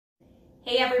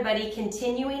Hey everybody,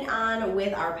 continuing on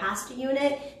with our pasta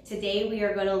unit, today we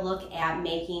are going to look at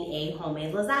making a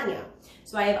homemade lasagna.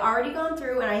 So I have already gone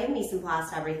through and I have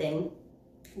mise-en-place everything.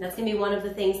 That's going to be one of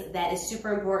the things that is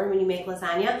super important when you make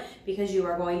lasagna because you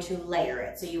are going to layer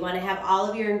it. So you want to have all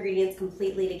of your ingredients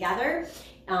completely together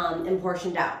and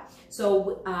portioned out.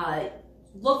 So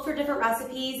look for different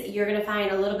recipes. You're going to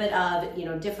find a little bit of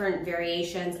different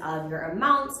variations of your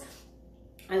amounts,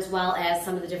 as well as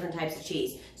some of the different types of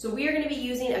cheese. So we are going to be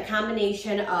using a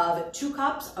combination of 2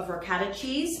 cups of ricotta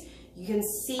cheese. You can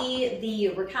see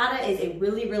the ricotta is a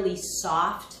really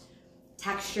soft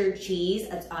textured cheese.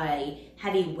 It's a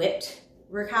heavy whipped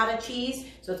ricotta cheese,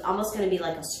 so it's almost going to be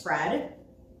like a spread.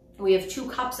 We have 2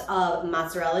 cups of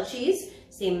mozzarella cheese,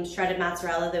 same shredded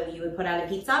mozzarella that you would put on a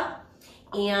pizza,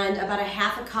 and about a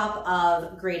 ½ cup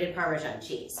of grated Parmesan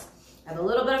cheese. I have a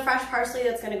little bit of fresh parsley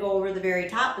that's going to go over the very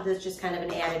top, but this is just kind of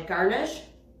an added garnish.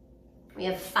 We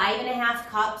have 5½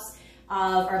 cups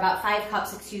of, or about 5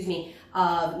 cups, excuse me,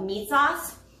 of meat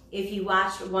sauce. If you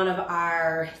watched one of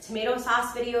our tomato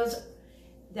sauce videos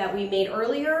that we made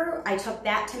earlier, I took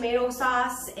that tomato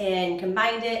sauce and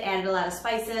combined it, added a lot of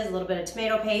spices, a little bit of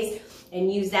tomato paste,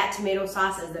 and used that tomato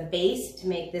sauce as the base to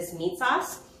make this meat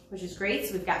sauce, which is great.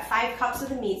 So we've got 5 cups of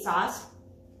the meat sauce,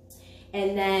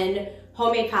 and then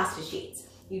homemade pasta sheets.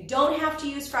 You don't have to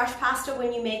use fresh pasta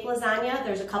when you make lasagna.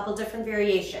 There's a couple different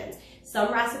variations.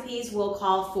 Some recipes will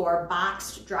call for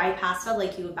boxed dry pasta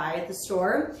like you would buy at the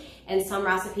store, and some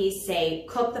recipes say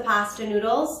cook the pasta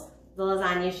noodles, the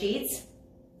lasagna sheets,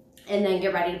 and then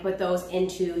get ready to put those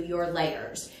into your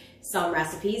layers. Some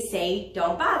recipes say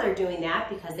don't bother doing that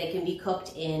because they can be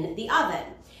cooked in the oven.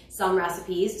 Some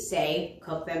recipes say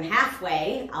cook them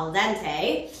halfway, al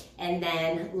dente, and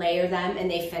then layer them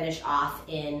and they finish off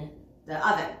in the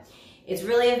oven. It's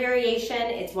really a variation.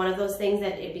 It's one of those things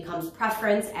that it becomes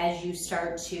preference as you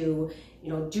start to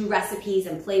do recipes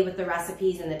and play with the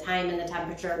recipes, and the time and the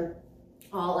temperature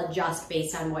all adjust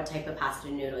based on what type of pasta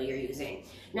noodle you're using.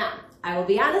 Now, I will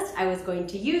be honest, I was going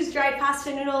to use dried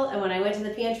pasta noodle, and when I went to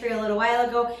the pantry a little while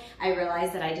ago, I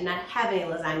realized that I did not have any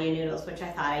lasagna noodles, which I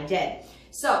thought I did.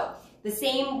 So, the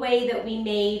same way that we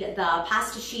made the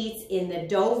pasta sheets in the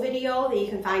dough video that you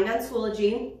can find on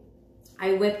Schoology,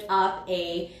 I whipped up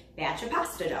a batch of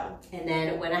pasta dough and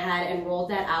then went ahead and rolled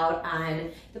that out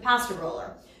on the pasta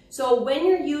roller. So when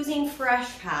you're using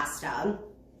fresh pasta,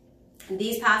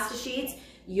 these pasta sheets,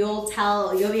 you'll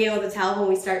be able to tell when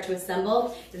we start to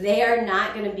assemble, they are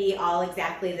not going to be all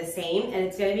exactly the same, and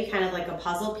it's going to be kind of like a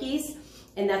puzzle piece,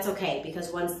 and that's okay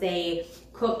because once they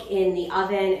cook in the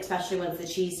oven, especially once the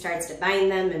cheese starts to bind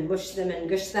them and mush them and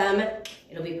gush them,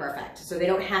 it'll be perfect. So they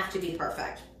don't have to be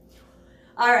perfect.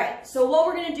 All right, so what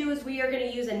we're gonna do is we are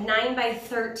gonna use a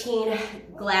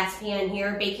 9x13 glass pan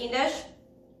here, baking dish.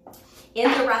 In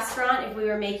the restaurant, if we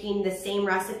were making the same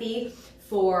recipe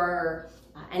for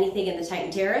anything in the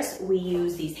Titan Terrace, we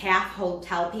use these half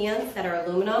hotel pans that are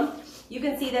aluminum. You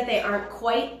can see that they aren't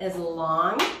quite as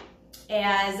long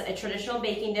as a traditional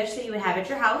baking dish that you would have at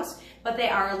your house, but they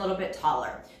are a little bit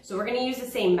taller. So we're gonna use the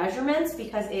same measurements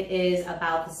because it is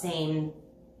about the same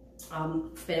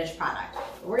finished product.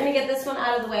 But we're gonna get this one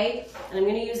out of the way, and I'm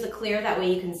gonna use the clear, that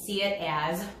way you can see it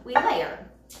as we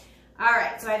layer. All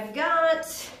right, so I've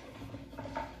got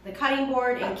the cutting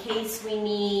board in case we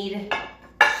need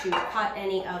to cut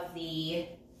any of the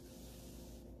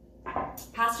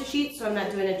pasta sheets, so I'm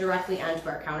not doing it directly onto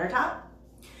our countertop.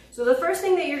 So the first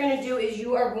thing that you're gonna do is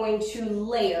you are going to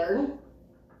layer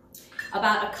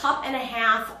about 1.5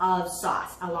 cups of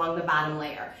sauce along the bottom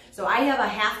layer. So I have a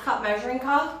 ½ cup measuring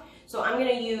cup, so I'm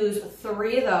gonna use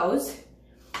 3 of those,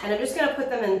 and I'm just gonna put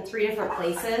them in 3 different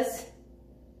places.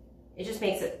 It just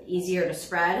makes it easier to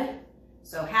spread.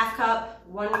 So ½ cup,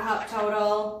 1 cup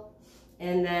total,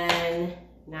 and then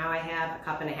now I have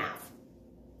 1.5 cups.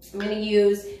 I'm gonna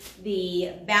use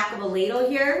the back of a ladle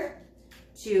here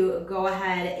to go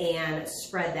ahead and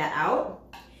spread that out.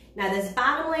 Now this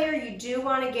bottom layer, you do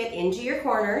want to get into your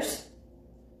corners.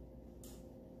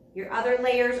 Your other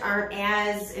layers aren't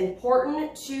as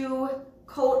important to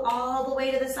coat all the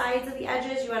way to the sides of the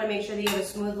edges. You want to make sure that you have a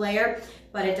smooth layer,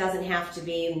 but it doesn't have to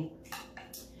be,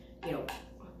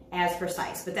 as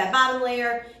precise. But that bottom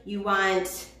layer, you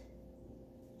want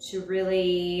to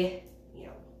really,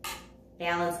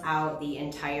 balance out the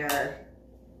entire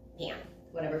pan,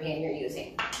 whatever pan you're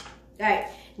using. All right,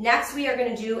 next we are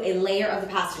gonna do a layer of the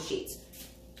pasta sheets.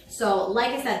 So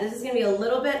like I said, this is gonna be a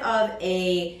little bit of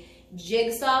a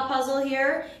jigsaw puzzle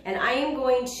here, and I am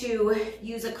going to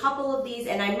use a couple of these,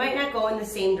 and I might not go in the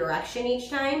same direction each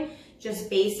time, just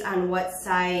based on what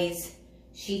size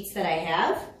sheets that I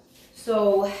have.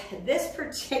 So this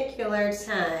particular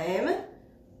time,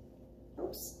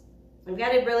 oops, I've got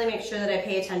to really make sure that I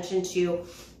pay attention to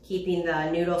keeping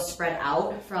the noodles spread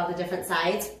out for all the different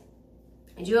sides.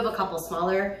 I do have a couple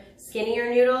smaller, skinnier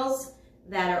noodles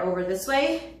that are over this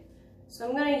way. So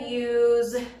I'm gonna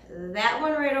use that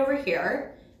one right over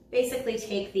here. Basically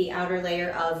take the outer layer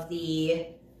of the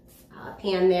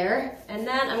pan there, and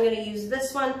then I'm gonna use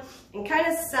this one and kind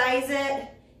of size it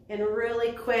and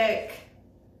really quick,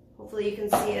 hopefully you can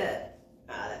see it.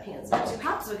 That pan's not too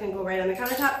hot, so it can go right on the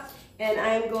countertop. And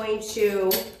I'm going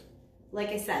to, like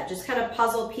I said, just kind of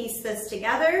puzzle piece this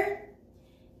together.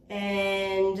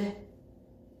 And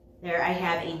there I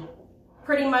have a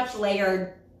pretty much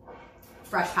layered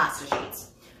fresh pasta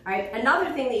sheets. All right,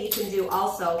 another thing that you can do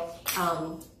also,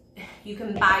 you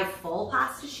can buy full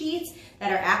pasta sheets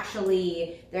that are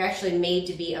they're actually made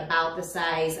to be about the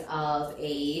size of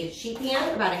a sheet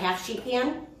pan, about a half sheet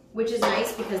pan, which is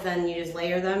nice because then you just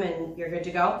layer them and you're good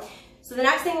to go. So the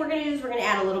next thing we're gonna do is we're gonna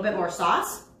add a little bit more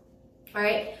sauce. All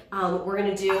right, we're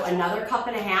gonna do another 1.5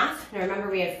 cups. Now remember,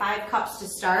 we had 5 cups to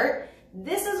start.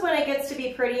 This is when it gets to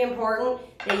be pretty important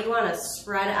that you wanna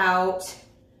spread out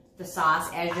the sauce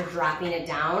as you're dropping it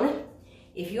down.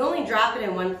 If you only drop it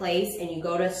in one place and you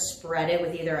go to spread it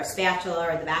with either a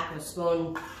spatula or the back of a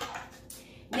spoon,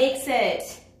 makes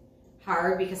it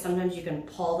hard because sometimes you can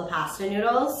pull the pasta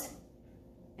noodles,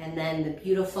 and then the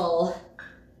beautiful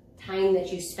time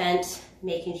that you spent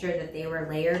making sure that they were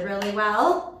layered really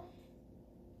well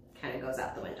kind of goes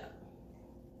out the window.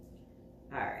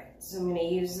 All right, so I'm gonna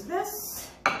use this.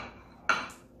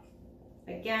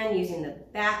 Again, using the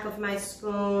back of my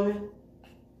spoon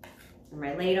or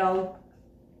my ladle,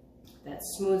 that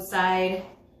smooth side,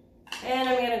 and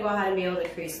I'm gonna go ahead and be able to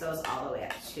crease those all the way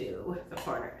up to the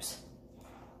corners.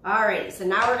 Alrighty, so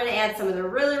now we're gonna add some of the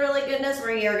really, really goodness.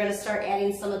 We are gonna start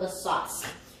adding some of the sauce,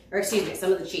 or excuse me,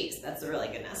 some of the cheese. That's the really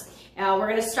goodness. We're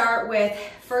gonna start with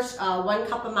first 1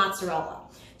 cup of mozzarella.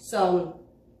 So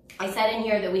I said in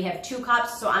here that we have 2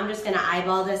 cups, so I'm just gonna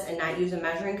eyeball this and not use a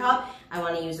measuring cup. I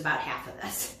wanna use about half of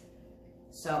this.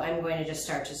 So I'm going to just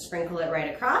start to sprinkle it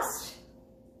right across.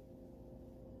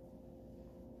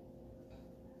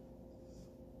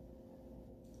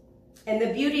 And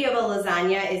the beauty of a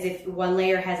lasagna is if one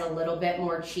layer has a little bit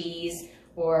more cheese,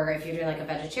 or if you're doing like a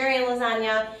vegetarian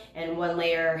lasagna and one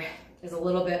layer is a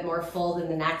little bit more full than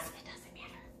the next, it doesn't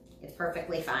matter. It's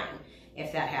perfectly fine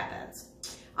if that happens.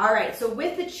 All right, so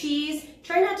with the cheese,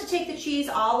 try not to take the cheese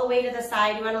all the way to the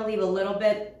side. You want to leave a little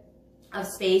bit of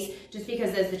space just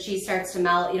because as the cheese starts to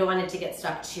melt, you don't want it to get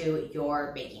stuck to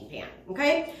your baking pan,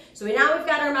 okay? So now we've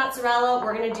got our mozzarella.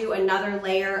 We're gonna do another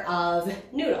layer of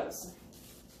noodles.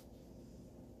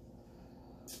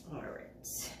 All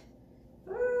right.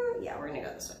 Yeah, we're gonna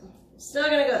go this way. Still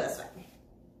gonna go this way.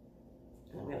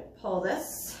 I'm gonna pull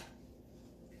this.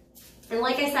 And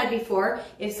like I said before,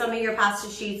 if some of your pasta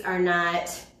sheets are not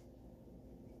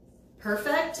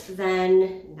perfect,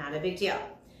 then not a big deal.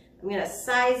 I'm gonna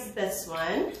size this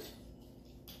one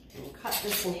and cut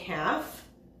this in half.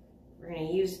 We're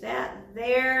gonna use that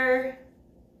there.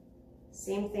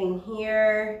 Same thing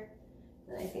here.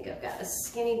 And I think I've got a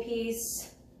skinny piece.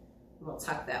 We'll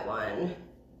tuck that one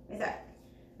right there.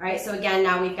 All right, so again,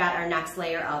 now we've got our next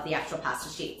layer of the actual pasta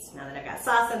sheets. Now that I've got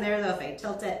sauce in there though, if I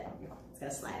tilt it, it's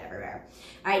gonna slide everywhere.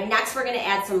 All right, next we're gonna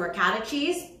add some ricotta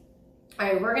cheese. All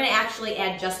right, we're gonna actually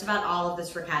add just about all of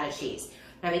this ricotta cheese.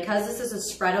 Now because this is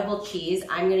a spreadable cheese,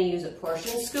 I'm gonna use a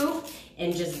portion scoop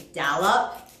and just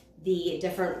dollop the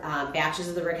different batches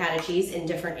of the ricotta cheese in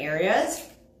different areas.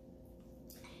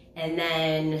 And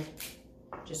then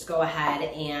just go ahead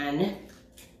and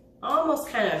almost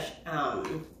kind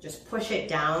of just push it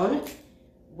down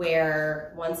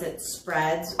where once it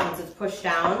spreads, once it's pushed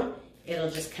down,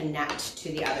 it'll just connect to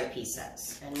the other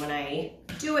pieces. And when I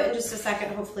do it in just a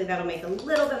second, hopefully that'll make a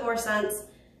little bit more sense.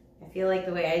 I feel like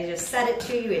the way I just said it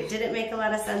to you, it didn't make a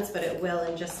lot of sense, but it will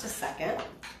in just a second.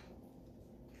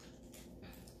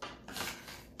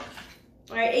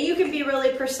 All right, and you can be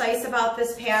really precise about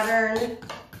this pattern.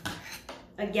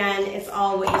 Again, it's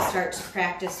all what you start to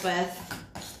practice with.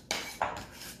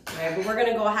 All right, but we're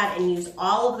gonna go ahead and use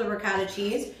all of the ricotta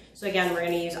cheese. So again, we're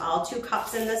gonna use all 2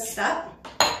 cups in this step.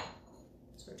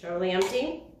 So we're totally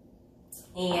empty.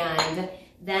 And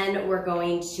then we're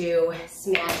going to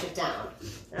smash it down.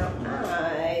 Now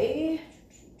I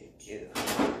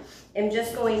am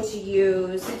just going to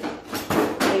use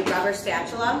a rubber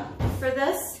spatula for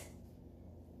this.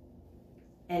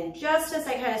 And just as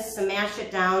I kind of smash it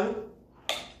down,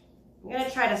 I'm gonna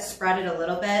try to spread it a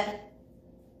little bit.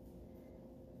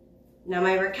 Now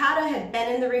my ricotta had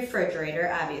been in the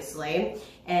refrigerator, obviously,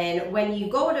 and when you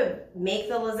go to make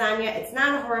the lasagna, it's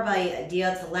not a horrible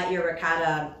idea to let your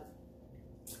ricotta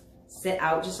sit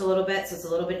out just a little bit so it's a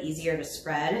little bit easier to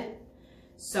spread.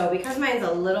 So because mine's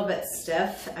a little bit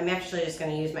stiff, I'm actually just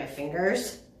going to use my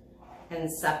fingers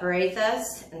and separate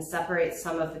this and separate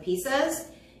some of the pieces,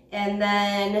 and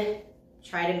then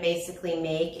try to basically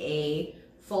make a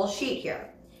full sheet here.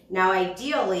 Now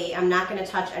ideally, I'm not going to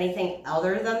touch anything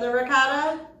other than the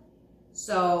ricotta,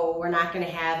 so we're not going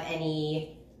to have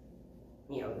any,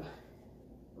 you know,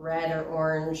 red or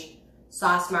orange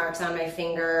sauce marks on my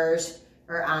fingers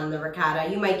or on the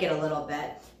ricotta. You might get a little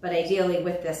bit, but ideally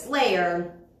with this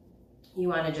layer, you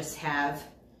want to just have,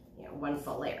 you know, one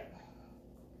full layer.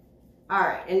 All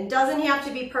right, and it doesn't have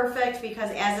to be perfect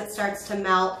because as it starts to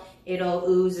melt, it'll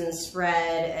ooze and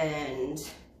spread, and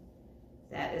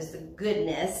that is the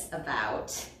goodness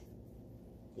about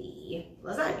the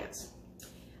lasagnas.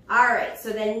 All right, so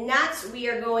then next we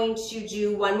are going to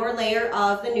do one more layer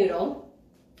of the noodle.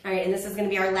 All right, and this is gonna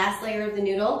be our last layer of the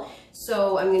noodle.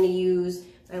 So I'm gonna use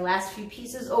my last few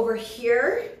pieces over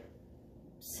here.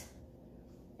 Oops.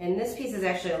 And this piece is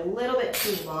actually a little bit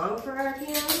too long for our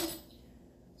pan.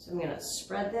 So I'm gonna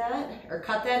spread that, or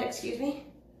cut that, excuse me.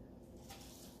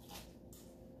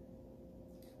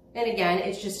 And again,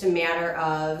 it's just a matter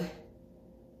of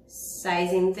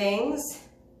sizing things.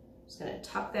 I'm just gonna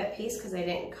tuck that piece because I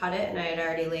didn't cut it and I had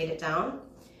already laid it down.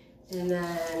 And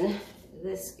then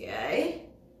this guy,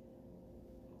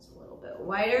 it's a little bit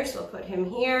wider, so I'll put him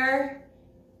here.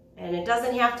 And it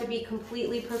doesn't have to be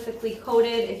completely perfectly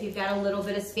coated. If you've got a little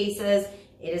bit of spaces,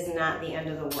 it is not the end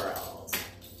of the world.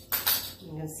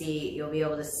 You can see, you'll be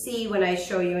able to see when I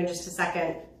show you in just a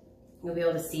second, you'll be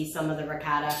able to see some of the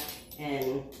ricotta,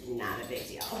 and not a big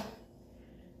deal. All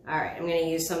right, I'm gonna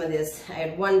use some of this. I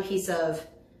had one piece of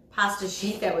pasta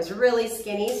sheet that was really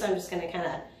skinny, so I'm just gonna kind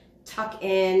of tuck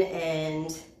in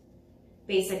and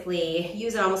basically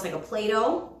use it almost like a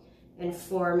Play-Doh and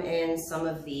form in some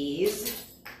of these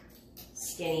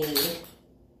skinny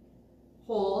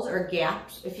holes or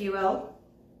gaps, if you will.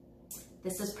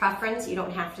 This is preference. You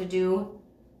don't have to do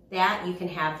that. You can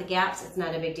have the gaps. It's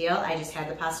not a big deal. I just had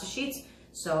the pasta sheets,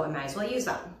 so I might as well use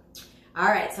them. All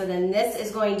right, so then this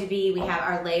is going to be, we have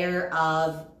our layer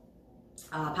of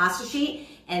pasta sheet,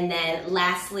 and then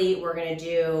lastly, we're gonna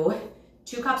do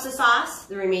 2 cups of sauce,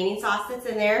 the remaining sauce that's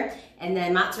in there, and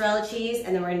then mozzarella cheese,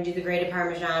 and then we're gonna do the grated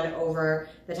Parmesan over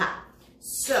the top.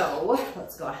 So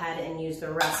let's go ahead and use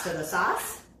the rest of the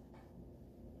sauce.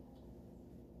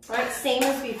 All right, same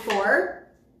as before,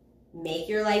 make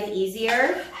your life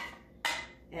easier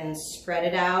and spread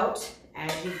it out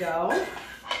as you go.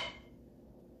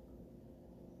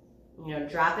 You know,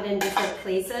 drop it in different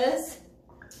places.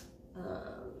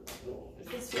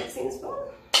 This mixing spoon.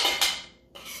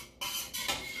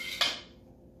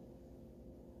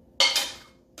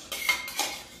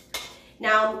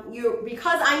 Now,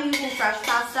 because I'm using fresh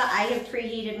pasta, I have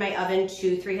preheated my oven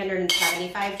to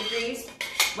 375 degrees.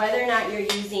 Whether or not you're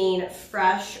using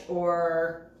fresh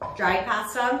or dried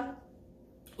pasta,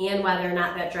 and whether or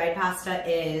not that dried pasta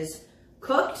is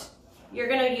cooked, you're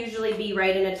gonna usually be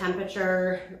right in a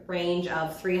temperature range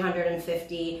of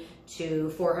 350 to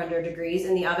 400 degrees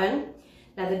in the oven.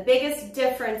 Now the biggest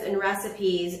difference in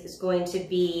recipes is going to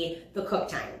be the cook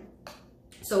time.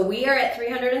 So we are at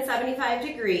 375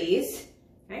 degrees.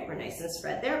 All right, we're nice and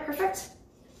spread there, perfect.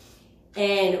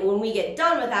 And when we get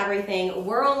done with everything,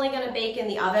 we're only gonna bake in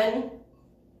the oven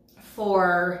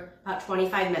for about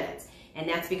 25 minutes. And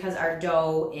that's because our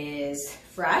dough is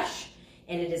fresh,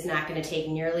 and it is not going to take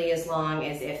nearly as long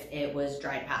as if it was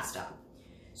dried pasta.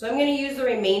 So I'm going to use the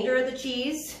remainder of the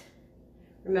cheese.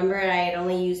 Remember, I had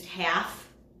only used half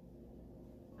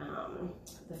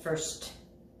the first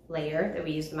layer that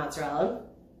we used the mozzarella.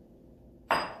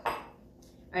 All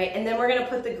right, and then we're going to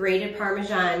put the grated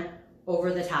Parmesan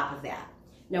over the top of that.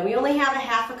 Now we only have a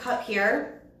half a cup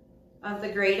here of the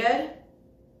grated,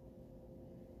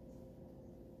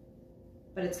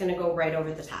 but it's going to go right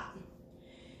over the top.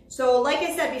 So like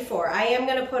I said before, I am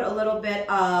going to put a little bit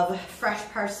of fresh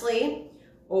parsley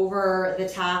over the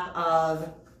top of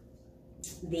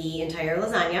the entire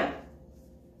lasagna.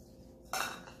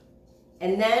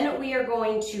 And then we are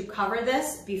going to cover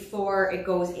this before it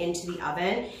goes into the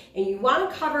oven. And you want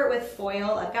to cover it with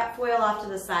foil. I've got foil off to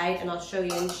the side, and I'll show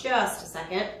you in just a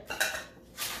second.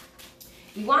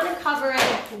 You want to cover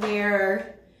it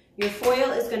where your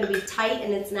foil is going to be tight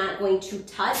and it's not going to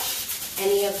touch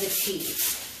any of the cheese.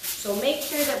 So make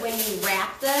sure that when you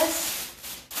wrap this,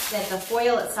 that the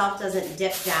foil itself doesn't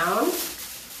dip down,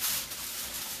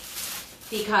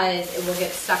 because it will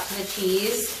get stuck to the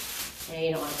cheese and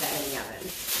you don't want that in the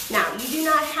oven. Now, you do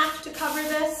not have to cover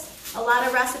this. A lot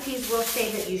of recipes will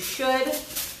say that you should,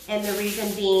 and the reason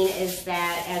being is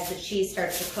that as the cheese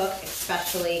starts to cook,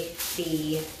 especially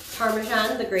the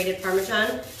Parmesan, the grated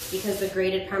Parmesan, because the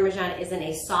grated Parmesan isn't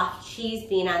a soft cheese,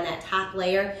 being on that top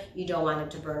layer, you don't want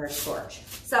it to burn or scorch.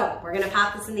 So we're gonna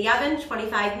pop this in the oven,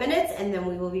 25 minutes, and then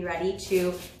we will be ready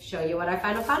to show you what our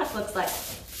final product looks like.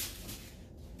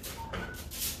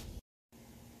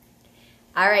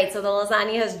 All right, so the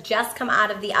lasagna has just come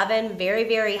out of the oven, very,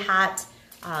 very hot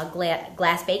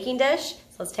glass baking dish.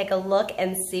 So let's take a look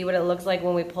and see what it looks like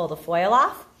when we pull the foil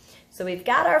off. So we've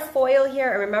got our foil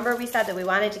here, and remember we said that we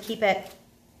wanted to keep it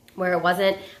where it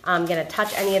wasn't gonna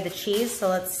touch any of the cheese. So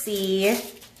let's see,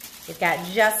 we've got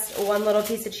just one little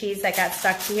piece of cheese that got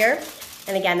stuck to here.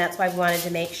 And again, that's why we wanted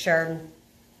to make sure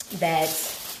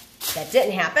that that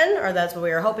didn't happen, or that's what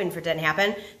we were hoping for didn't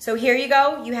happen. So here you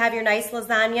go, you have your nice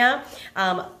lasagna.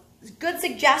 Good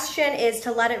suggestion is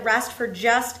to let it rest for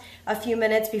just a few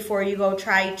minutes before you go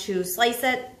try to slice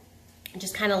it. It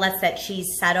just kind of lets that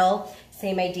cheese settle.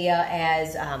 Same idea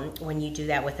as when you do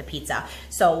that with the pizza.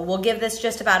 So we'll give this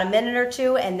just about a minute or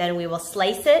two, and then we will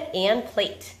slice it and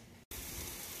plate.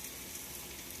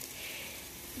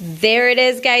 There it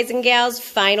is, guys and gals,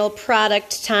 final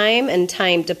product time and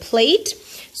time to plate.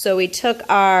 So we took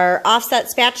our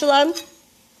offset spatula.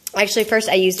 Actually, first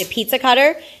I used a pizza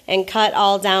cutter and cut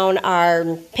all down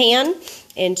our pan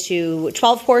into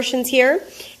 12 portions here.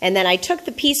 And then I took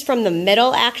the piece from the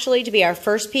middle, actually, to be our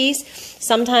first piece.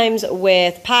 Sometimes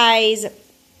with pies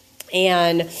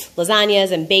and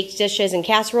lasagnas and baked dishes and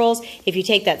casseroles, if you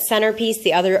take that center piece,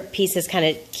 the other pieces kind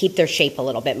of keep their shape a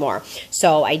little bit more.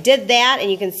 So I did that,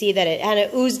 and you can see that it kind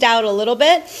of oozed out a little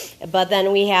bit. But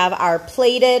then we have our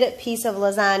plated piece of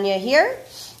lasagna here,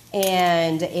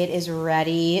 and it is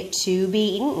ready to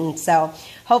be eaten. So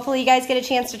hopefully you guys get a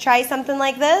chance to try something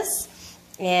like this.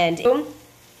 And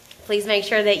please make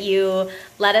sure that you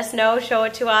let us know, show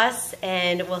it to us,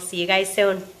 and we'll see you guys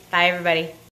soon. Bye, everybody.